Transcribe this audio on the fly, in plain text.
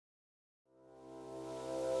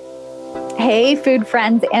Hey, food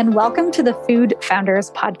friends, and welcome to the Food Founders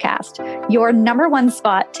Podcast, your number one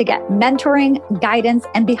spot to get mentoring, guidance,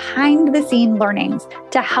 and behind the scene learnings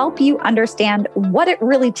to help you understand what it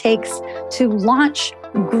really takes to launch,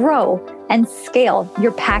 grow, and scale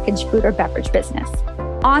your packaged food or beverage business.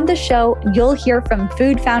 On the show, you'll hear from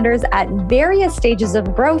food founders at various stages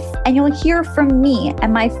of growth, and you'll hear from me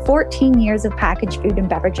and my 14 years of packaged food and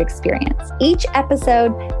beverage experience. Each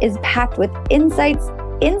episode is packed with insights,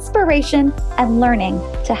 inspiration, and learning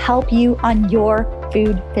to help you on your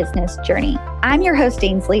food business journey. I'm your host,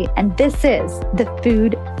 Ainsley, and this is the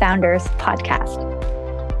Food Founders Podcast.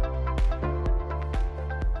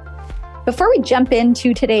 Before we jump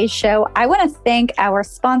into today's show, I want to thank our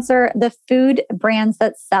sponsor, the Food Brands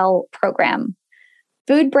That Sell program.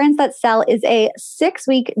 Food Brands That Sell is a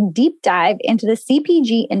 6-week deep dive into the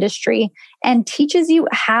CPG industry and teaches you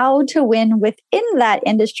how to win within that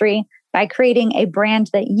industry by creating a brand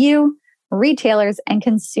that you, retailers, and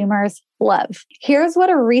consumers love. Here's what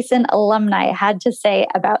a recent alumni had to say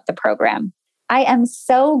about the program. I am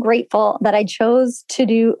so grateful that I chose to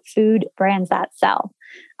do Food Brands That Sell.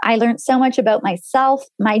 I learned so much about myself,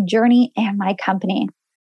 my journey, and my company.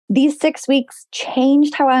 These 6 weeks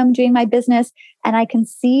changed how I'm doing my business, and I can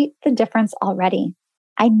see the difference already.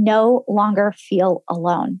 I no longer feel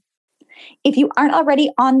alone. If you aren't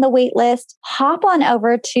already on the wait list, hop on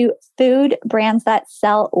over to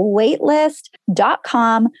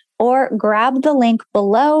foodbrandsthatsellwaitlist.com or grab the link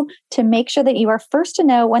below to make sure that you are first to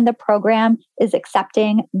know when the program is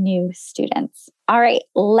accepting new students. All right,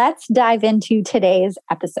 let's dive into today's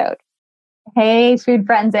episode. Hey, food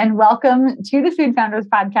friends, and welcome to the Food Founders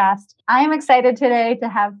Podcast. I am excited today to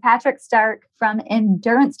have Patrick Stark from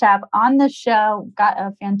Endurance Tap on the show. Got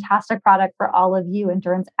a fantastic product for all of you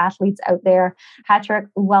endurance athletes out there. Patrick,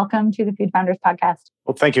 welcome to the Food Founders Podcast.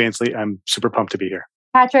 Well, thank you, Ainsley. I'm super pumped to be here.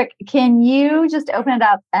 Patrick, can you just open it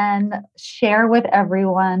up and share with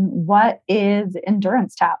everyone what is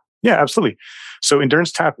Endurance Tap? Yeah, absolutely. So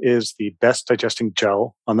Endurance Tap is the best digesting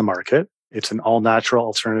gel on the market. It's an all-natural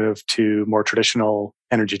alternative to more traditional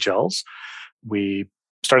energy gels. We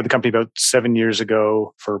started the company about 7 years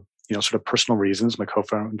ago for sort of personal reasons. My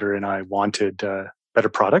co-founder and I wanted better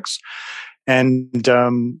products. And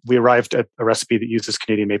we arrived at a recipe that uses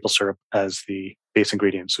Canadian maple syrup as the base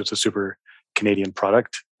ingredient. So it's a super Canadian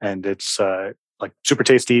product, and it's like super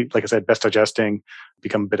tasty. Like I said, best digesting,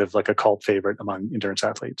 become a bit of like a cult favorite among endurance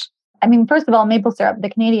athletes. I mean, first of all, maple syrup, the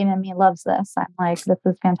Canadian in me loves this. I'm like, this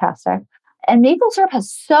is fantastic. And maple syrup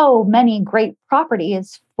has so many great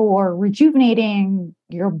properties for rejuvenating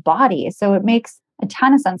your body. So it makes a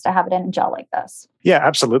ton of sense to have it in a gel like this. Yeah,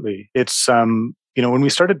 absolutely. It's, when we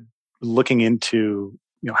started looking into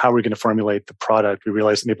how we're going to formulate the product, we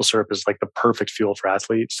realized that maple syrup is like the perfect fuel for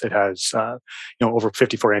athletes. It has, over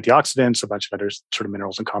 54 antioxidants, a bunch of other sort of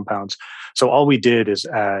minerals and compounds. So all we did is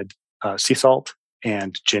add sea salt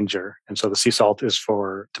and ginger. And so the sea salt is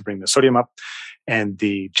to bring the sodium up, and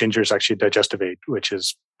the ginger is actually a digestive aid, which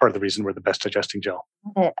is part of the reason we're the best digesting gel.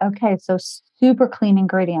 Okay, so super clean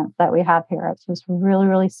ingredients that we have here. It's just really,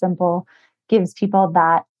 really simple. Gives people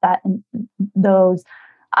those.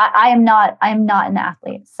 I am not an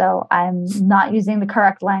athlete, so I'm not using the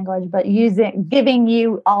correct language, but giving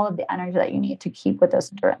you all of the energy that you need to keep with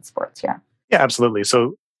those endurance sports here. Yeah, absolutely.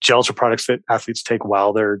 So gels are products that athletes take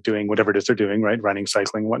while they're doing whatever it is they're doing, right? Running,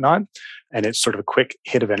 cycling, whatnot. And it's sort of a quick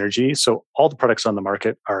hit of energy. So all the products on the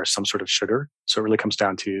market are some sort of sugar. So it really comes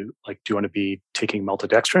down to like, do you want to be taking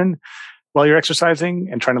maltodextrin while you're exercising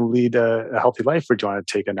and trying to lead a healthy life, or do you want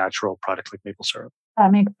to take a natural product like maple syrup?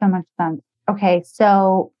 That makes so much sense. Okay,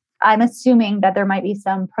 so I'm assuming that there might be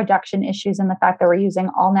some production issues in the fact that we're using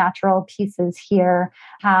all natural pieces here.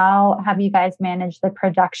 How have you guys managed the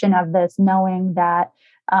production of this, knowing that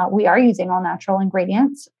we are using all natural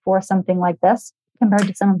ingredients for something like this compared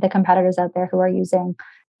to some of the competitors out there who are using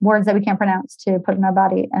words that we can't pronounce to put in our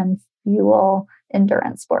body and fuel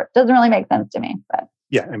endurance sport? Doesn't really make sense to me, but.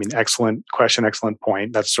 Yeah, I mean, excellent question, excellent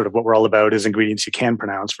point. That's sort of what we're all about, is ingredients you can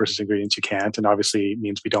pronounce versus ingredients you can't. And obviously it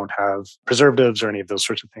means we don't have preservatives or any of those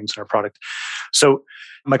sorts of things in our product. So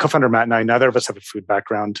my co-founder, Matt, and I, neither of us have a food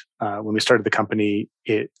background. When we started the company,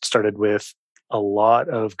 it started with a lot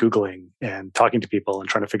of Googling and talking to people and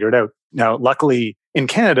trying to figure it out. Now, luckily in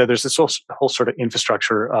Canada, there's this whole sort of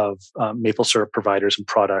infrastructure of maple syrup providers and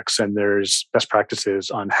products, and there's best practices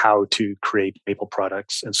on how to create maple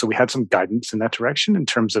products. And so we had some guidance in that direction in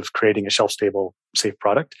terms of creating a shelf-stable, safe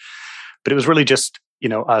product. But it was really just,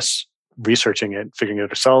 us researching it, figuring it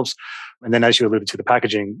out ourselves. And then, as you alluded to, the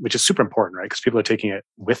packaging, which is super important, right? Because people are taking it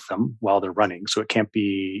with them while they're running. So it can't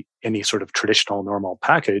be any sort of traditional, normal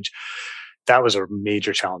package. that was a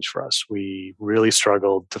major challenge for us. We really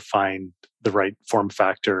struggled to find the right form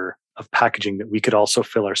factor of packaging that we could also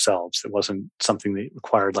fill ourselves. It wasn't something that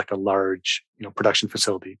required like a large, production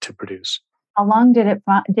facility to produce. How long did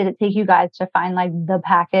it take you guys to find like the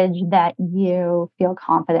package that you feel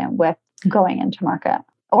confident with going into market?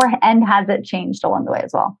 And has it changed along the way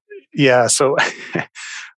as well? Yeah. So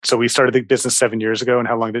we started the business 7 years ago, and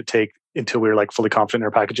how long did it take until we were like fully confident in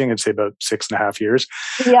our packaging? I'd say about 6.5 years.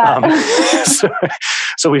 Yeah.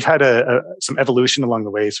 So we've had some evolution along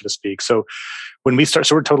the way, so to speak. So when we start,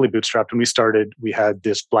 so we're totally bootstrapped. When we started, we had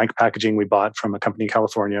this blank packaging we bought from a company in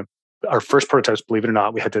California. Our first prototypes, believe it or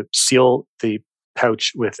not, we had to seal the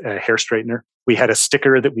pouch with a hair straightener. We had a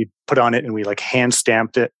sticker that we put on it and we like hand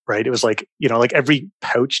stamped it, right? It was like, like every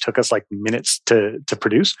pouch took us like minutes to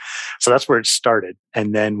produce. So that's where it started.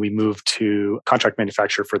 And then we moved to contract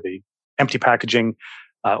manufacturer for the empty packaging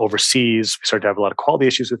overseas. We started to have a lot of quality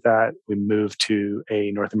issues with that. We moved to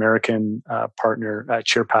a North American partner,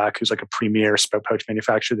 Cheerpack, who's like a premier spout pouch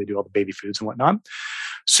manufacturer. They do all the baby foods and whatnot.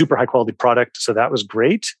 Super high quality product. So that was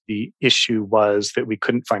great. The issue was that we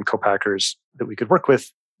couldn't find co-packers that we could work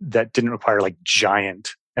with that didn't require like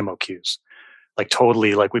giant MOQs. Like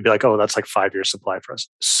totally, like we'd be like, oh, that's like 5 years supply for us.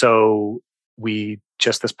 So we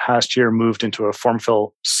just this past year moved into a form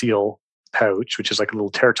fill seal pouch, which is like a little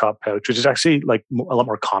tear top pouch, which is actually like a lot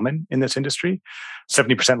more common in this industry.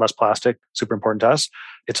 70% less plastic, super important to us.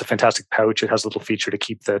 It's a fantastic pouch. It has a little feature to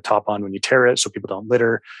keep the top on when you tear it so people don't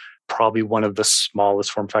litter. Probably one of the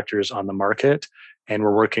smallest form factors on the market. And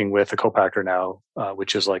we're working with a co-packer now,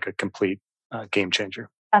 which is like a complete game changer.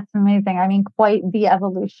 That's amazing. I mean, quite the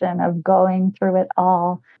evolution of going through it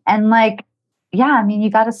all. And like, yeah, I mean, you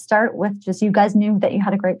got to start with just, you guys knew that you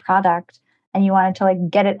had a great product and you wanted to like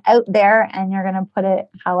get it out there, and you're going to put it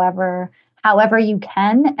however you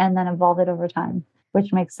can and then evolve it over time,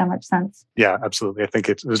 which makes so much sense. Yeah, absolutely. I think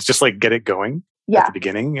it was just like get it going at the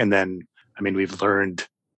beginning. And then, I mean, we've learned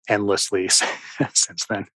endlessly since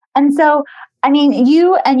then. And so, I mean,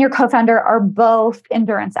 you and your co-founder are both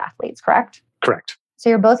endurance athletes, correct? Correct. So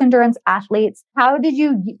you're both endurance athletes. How did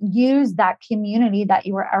you use that community that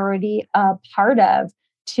you were already a part of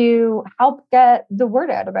to help get the word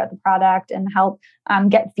out about the product and help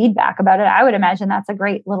get feedback about it? I would imagine that's a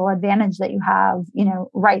great little advantage that you have,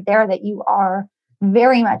 right there, that you are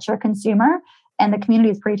very much a consumer and the community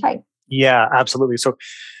is pretty tight. Yeah, absolutely.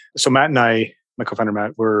 So Matt and I, my co-founder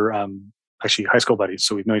Matt, we're actually high school buddies.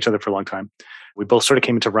 So we've known each other for a long time. We both sort of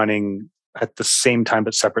came into running at the same time,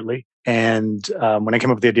 but separately. And when I came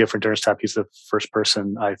up with the idea for Endurance Tap, he's the first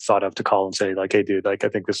person I thought of to call and say, like, hey, dude, like, I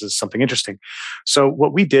think this is something interesting. So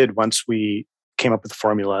what we did once we came up with the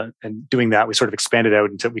formula and doing that, we sort of expanded out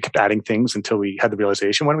until we kept adding things until we had the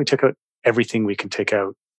realization, why don't we take out everything we can take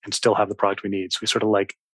out and still have the product we need? So we sort of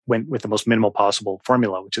like went with the most minimal possible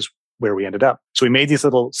formula, which is where we ended up. So we made these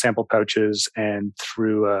little sample pouches, and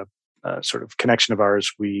through a sort of connection of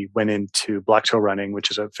ours, we went into Blacktoe Running, which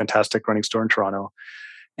is a fantastic running store in Toronto,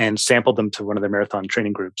 and sampled them to one of their marathon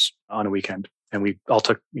training groups on a weekend. And we all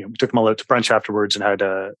took them all out to brunch afterwards and had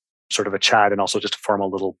a sort of a chat and also just a formal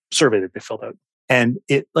little survey that they filled out. And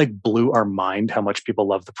it like blew our mind how much people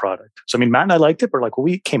love the product. So, I mean, Matt and I liked it, but like, well,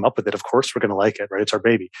 we came up with it. Of course, we're going to like it, right? It's our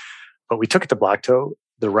baby. But we took it to Blacktoe.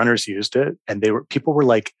 The runners used it, and people were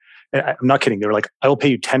like, I'm not kidding. They were like, I will pay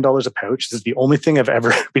you $10 a pouch. This is the only thing I've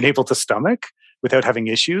ever been able to stomach without having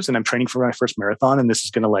issues. And I'm training for my first marathon, and this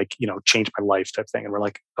is going to like, change my life type thing. And we're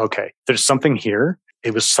like, okay, there's something here.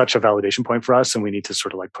 It was such a validation point for us, and we need to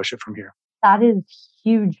sort of like push it from here. That is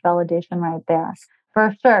huge validation right there,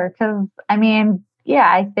 for sure. Because I mean, yeah,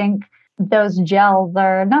 I think those gels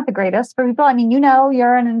are not the greatest for people. I mean,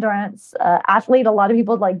 you're an endurance athlete. A lot of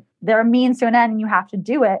people, like, there are means to an end and you have to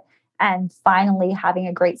do it. And finally having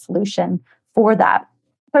a great solution for that.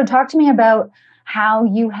 So talk to me about how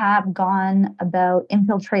you have gone about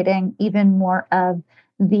infiltrating even more of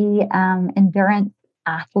the endurance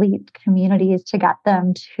athlete communities to get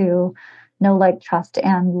them to know, like, trust,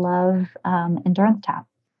 and love Endurance Tap.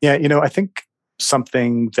 Yeah, I think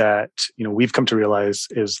something that we've come to realize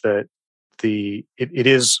is that it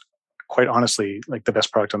is quite honestly like the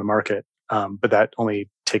best product on the market, but that only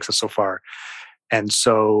takes us so far. And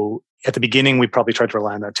so at the beginning, we probably tried to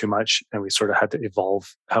rely on that too much, and we sort of had to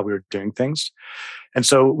evolve how we were doing things. And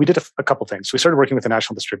so we did a couple things. We started working with a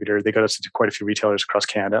national distributor. They got us into quite a few retailers across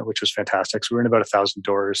Canada, which was fantastic. So we were in about 1,000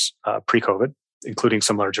 doors pre-COVID. including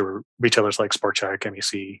some larger retailers like Sport Chek,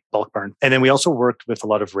 MEC, Bulk Barn. And then we also worked with a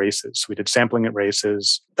lot of races. We did sampling at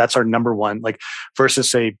races. That's our number one, like versus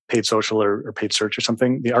say paid social or paid search or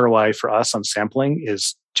something. The ROI for us on sampling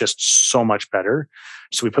is just so much better.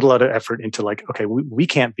 So we put a lot of effort into like, okay, we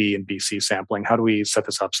can't be in BC sampling. How do we set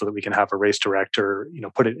this up so that we can have a race director,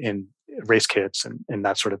 put it in race kits and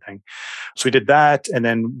that sort of thing. So we did that. And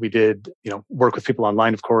then we did, work with people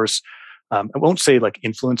online, of course. I won't say like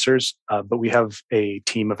influencers, but we have a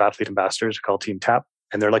team of athlete ambassadors we call Team Tap.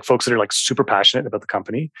 And they're like folks that are like super passionate about the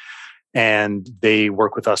company. And they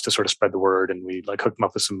work with us to sort of spread the word. And we like hook them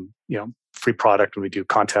up with some, free product when we do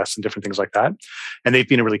contests and different things like that. And they've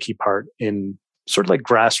been a really key part in sort of like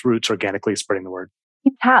grassroots organically spreading the word.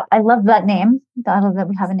 Team Tap. I love that name. I love that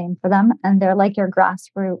we have a name for them. And they're like your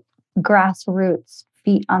grassroots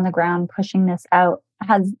feet on the ground, pushing this out.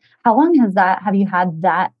 How long have you had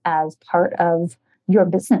that as part of your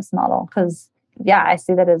business model? Because I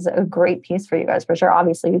see that as a great piece for you guys for sure.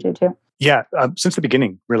 Obviously you do too. Yeah. Since the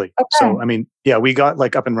beginning, really. Okay. So, we got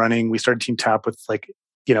like up and running. We started Team Tap with like,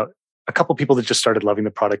 a couple people that just started loving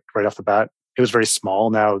the product right off the bat. It was very small.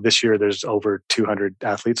 Now this year there's over 200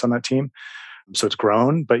 athletes on that team. So it's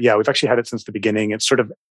grown, but we've actually had it since the beginning. It's sort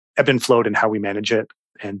of ebb and flowed in how we manage it.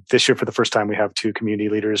 And this year, for the first time, we have 2 community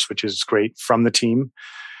leaders, which is great from the team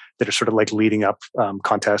that are sort of like leading up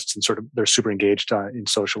contests and sort of they're super engaged in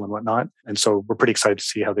social and whatnot. And so we're pretty excited to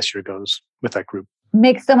see how this year goes with that group.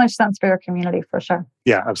 Makes so much sense for your community for sure.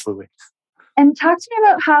 Yeah, absolutely. And talk to me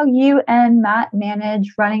about how you and Matt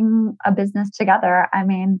manage running a business together. I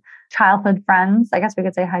mean, childhood friends. I guess we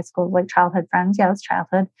could say high school, like childhood friends. Yeah, it's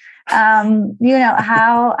childhood.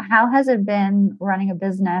 How has it been running a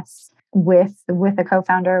business with a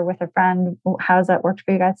co-founder, with a friend? How has that worked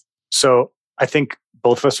for you guys? So I think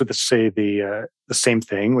both of us would say the same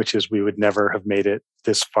thing, which is we would never have made it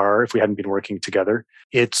this far if we hadn't been working together.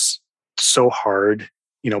 It's so hard,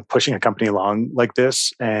 pushing a company along like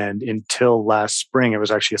this. And until last spring, it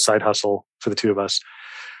was actually a side hustle for the two of us.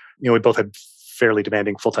 We both had fairly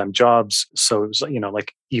demanding full-time jobs. So it was,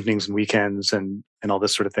 like evenings and weekends and all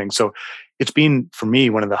this sort of thing. So it's been, for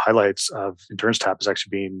me, one of the highlights of Endurance Tap has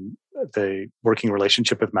actually been the working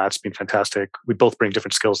relationship with Matt's been fantastic. We both bring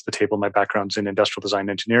different skills to the table. My background's in industrial design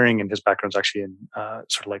engineering, and his background's actually in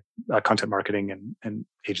sort of like content marketing and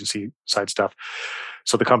agency side stuff.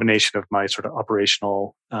 So the combination of my sort of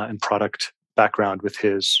operational and product background with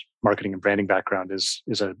his marketing and branding background is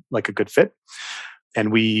a good fit.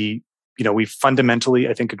 And we fundamentally,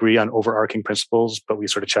 I think, agree on overarching principles, but we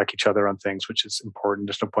sort of check each other on things, which is important.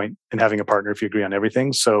 There's no point in having a partner if you agree on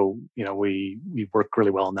everything. So, we work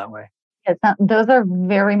really well in that way. Those are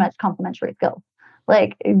very much complementary skills.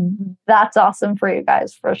 Like, that's awesome for you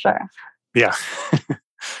guys, for sure. Yeah.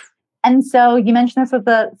 And so you mentioned this was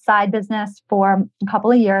a side business for a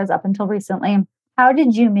couple of years up until recently. How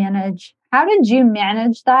did you manage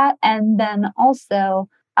that? And then also,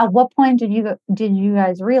 at what point did you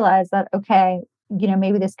guys realize that, okay,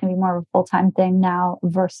 maybe this can be more of a full-time thing now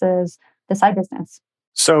versus the side business?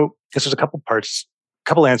 So there's a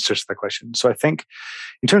couple answers to that question. So I think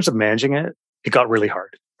in terms of managing it, it got really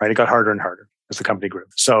hard, right? It got harder and harder as the company grew.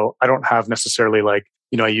 So I don't have necessarily like,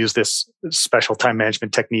 I use this special time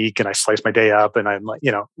management technique and I slice my day up and I'm like,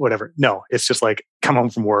 whatever. No, it's just like come home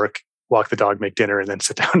from work, walk the dog, make dinner, and then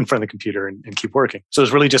sit down in front of the computer and keep working. So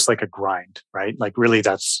it's really just like a grind, right? Like really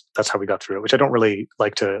that's how we got through it, which I don't really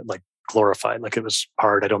like to like glorify. Like it was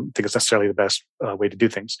hard. I don't think it's necessarily the best way to do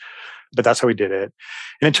things, but that's how we did it.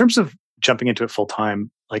 And in terms of jumping into it full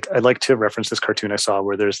time, like I like to reference this cartoon I saw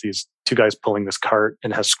where there's these 2 guys pulling this cart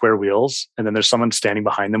and it has square wheels. And then there's someone standing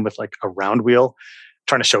behind them with like a round wheel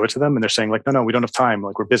trying to show it to them. And they're saying like, no, we don't have time.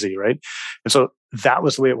 Like we're busy. Right. And so that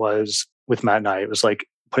was the way it was with Matt and I. It was like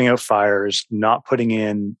putting out fires, not putting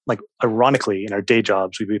in, like, ironically, in our day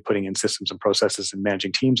jobs, we'd be putting in systems and processes and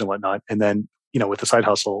managing teams and whatnot. And then, with the side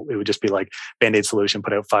hustle, it would just be like Band-Aid solution,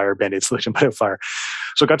 put out fire, Band-Aid solution, put out fire.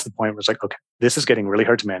 So it got to the point where it's like, okay, this is getting really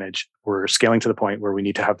hard to manage. We're scaling to the point where we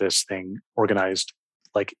need to have this thing organized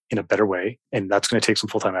like in a better way. And that's going to take some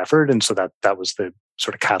full-time effort. And so that was the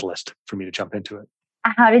sort of catalyst for me to jump into it.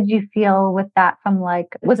 How did you feel with that from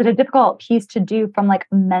like, was it a difficult piece to do from like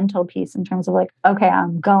a mental piece in terms of like, okay,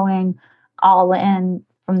 I'm going all in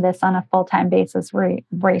from this on a full-time basis? Were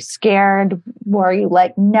you scared? Were you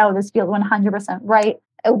like, no, this feels 100% right?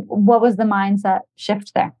 What was the mindset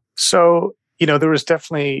shift there? So, there was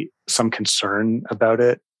definitely some concern about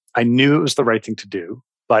it. I knew it was the right thing to do,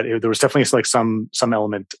 but there was definitely like some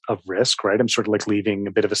element of risk, right? I'm sort of like leaving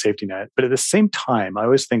a bit of a safety net. But at the same time, I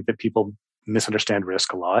always think that people misunderstand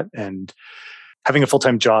risk a lot. And having a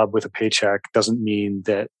full-time job with a paycheck doesn't mean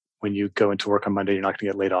that when you go into work on Monday, you're not going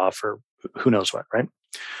to get laid off or who knows what, right?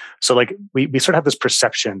 So like we sort of have this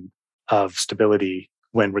perception of stability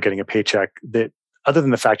when we're getting a paycheck that, other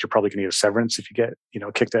than the fact you're probably going to get a severance if you get,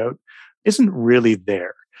 kicked out, isn't really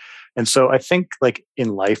there. And so I think like in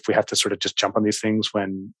life, we have to sort of just jump on these things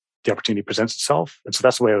when the opportunity presents itself. And so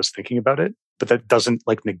that's the way I was thinking about it. But that doesn't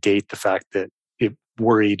like negate the fact that it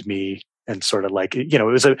worried me and sort of like, it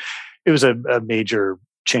was a major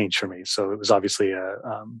change for me. So it was obviously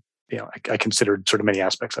I considered sort of many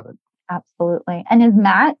aspects of it. Absolutely. And is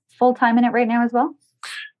Matt full-time in it right now as well?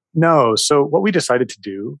 No. So what we decided to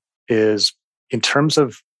do is, in terms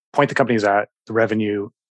of point the company's at, the revenue,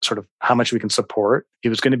 sort of how much we can support, it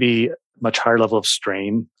was going to be a much higher level of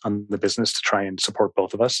strain on the business to try and support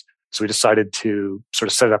both of us. So we decided to sort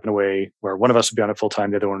of set it up in a way where one of us would be on it full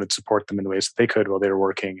time, the other one would support them in the ways that they could while they were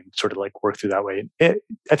working, and sort of like work through that way.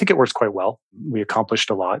 I think it works quite well. We accomplished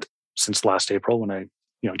a lot since last April when I,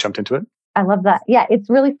 jumped into it. I love that. Yeah, it's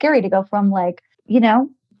really scary to go from like,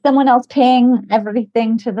 someone else paying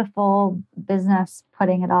everything to the full business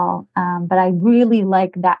putting it all. But I really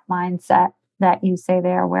like that mindset that you say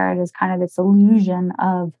there, where it is kind of this illusion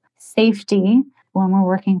of safety when we're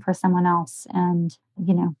working for someone else. And,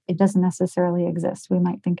 it doesn't necessarily exist. We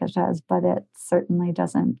might think it does, but it certainly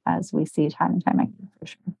doesn't, as we see time and time again, for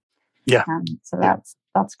sure. Yeah. So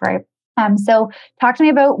that's great. So talk to me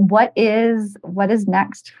about what is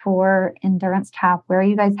next for Endurance Tap. Where are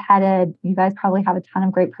you guys headed? You guys probably have a ton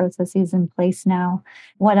of great processes in place now.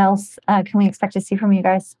 What else can we expect to see from you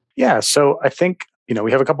guys? Yeah. So I think,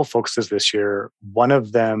 we have a couple focuses this year. One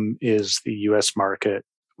of them is the US market,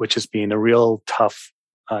 which has been a real tough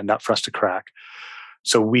nut for us to crack.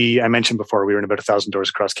 So I mentioned before, we were in about 1,000 doors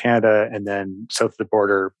across Canada, and then south of the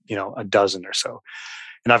border, a dozen or so.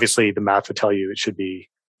 And obviously the math would tell you it should be,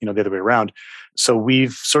 the other way around. So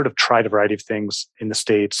we've sort of tried a variety of things in the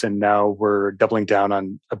States, and now we're doubling down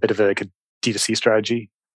on a bit of a D2C strategy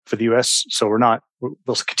for the US. So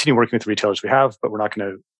we'll continue working with the retailers we have, but we're not going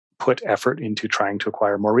to put effort into trying to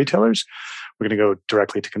acquire more retailers. We're going to go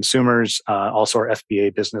directly to consumers. Also, our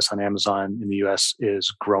FBA business on Amazon in the US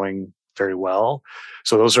is growing very well.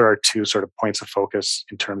 So those are our two sort of points of focus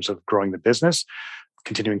in terms of growing the business,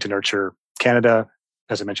 continuing to nurture Canada.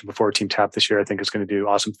 As I mentioned before, Team Tap this year, I think, is going to do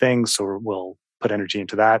awesome things. So we'll put energy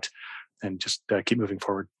into that and just keep moving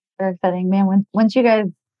forward. Very exciting, man. Once you guys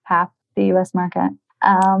tap the US market,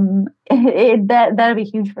 that'll be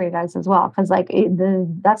huge for you guys as well, because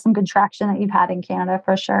that's some good traction that you've had in Canada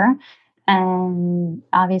for sure. And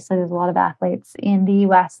obviously there's a lot of athletes in the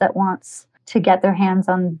US that wants to get their hands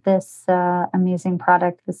on this amazing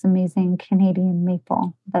product, this amazing Canadian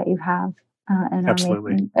maple that you have and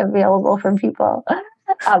Absolutely. are making available for people.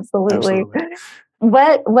 Absolutely.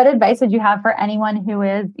 What advice would you have for anyone who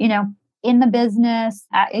is, in the business?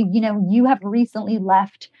 You have recently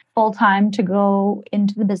left full-time to go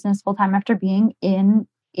into the business full-time after being in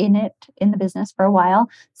the business for a while.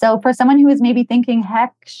 So for someone who is maybe thinking,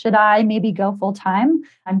 heck, should I maybe go full-time?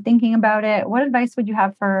 I'm thinking about it. What advice would you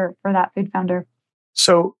have for that food founder?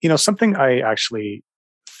 So, something I actually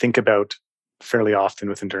think about fairly often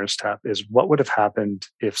with Endurance Tap is what would have happened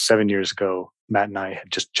if 7 years ago, Matt and I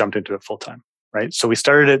had just jumped into it full-time. Right. So we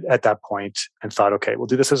started it at that point and thought, okay, we'll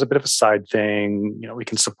do this as a bit of a side thing. We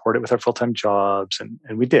can support it with our full-time jobs.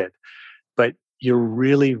 And we did. But you're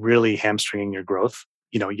really, really hamstringing your growth.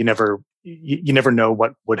 You never know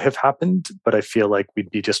what would have happened, but I feel like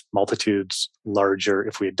we'd be just multitudes larger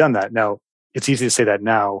if we had done that. Now, it's easy to say that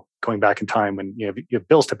now, going back in time when you have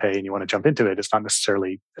bills to pay and you want to jump into it, it's not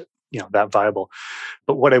necessarily that viable.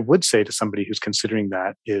 But what I would say to somebody who's considering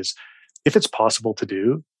that is, if it's possible to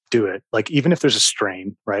do it. Like, even if there's a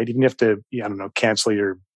strain, right? Even if you have to, cancel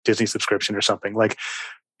your Disney subscription or something, like,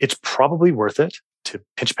 it's probably worth it to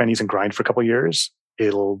pinch pennies and grind for a couple of years.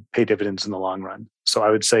 It'll pay dividends in the long run. So I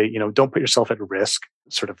would say, don't put yourself at risk,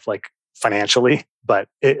 sort of like financially, but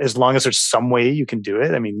as long as there's some way you can do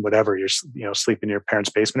it, I mean, whatever, you're sleep in your parents'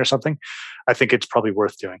 basement or something, I think it's probably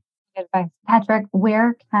worth doing. Good advice. Patrick,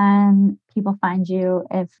 where can people find you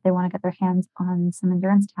if they want to get their hands on some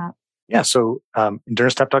Endurance Tap? Yeah, so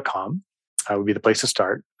EnduranceTap.com would be the place to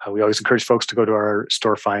start. We always encourage folks to go to our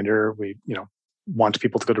store finder. We, want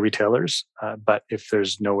people to go to retailers, but if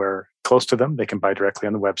there's nowhere close to them, they can buy directly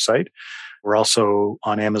on the website. We're also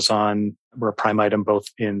on Amazon. We're a Prime item both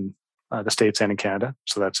in the States and in Canada.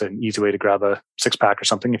 So that's an easy way to grab a 6-pack or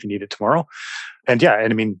something if you need it tomorrow. And I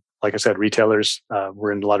mean, like I said, retailers,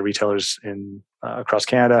 we're in a lot of retailers in across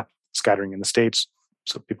Canada, scattering in the States,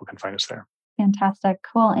 so people can find us there. Fantastic.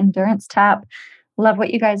 Cool. Endurance Tap. Love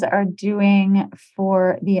what you guys are doing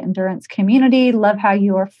for the endurance community. Love how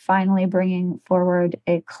you are finally bringing forward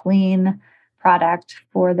a clean product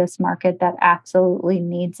for this market that absolutely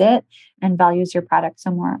needs it and values your product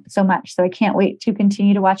so much. So I can't wait to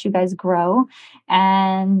continue to watch you guys grow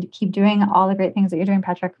and keep doing all the great things that you're doing,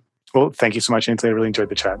 Patrick. Well, thank you so much, Ainsley. I really enjoyed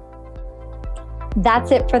the chat.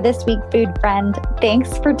 That's it for this week, Food Friend.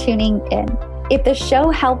 Thanks for tuning in. If the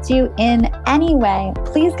show helped you in any way,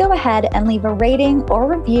 please go ahead and leave a rating or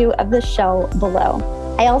review of the show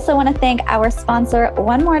below. I also want to thank our sponsor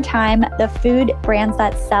one more time, the Food Brands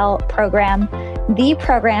That Sell program, the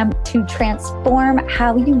program to transform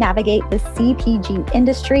how you navigate the CPG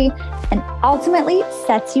industry and ultimately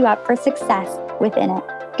sets you up for success within it.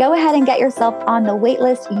 Go ahead and get yourself on the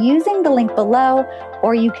waitlist using the link below,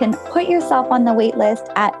 or you can put yourself on the waitlist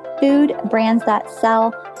at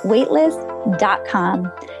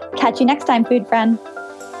foodbrandsthatsellwaitlist.com. Catch you next time, Food Friend.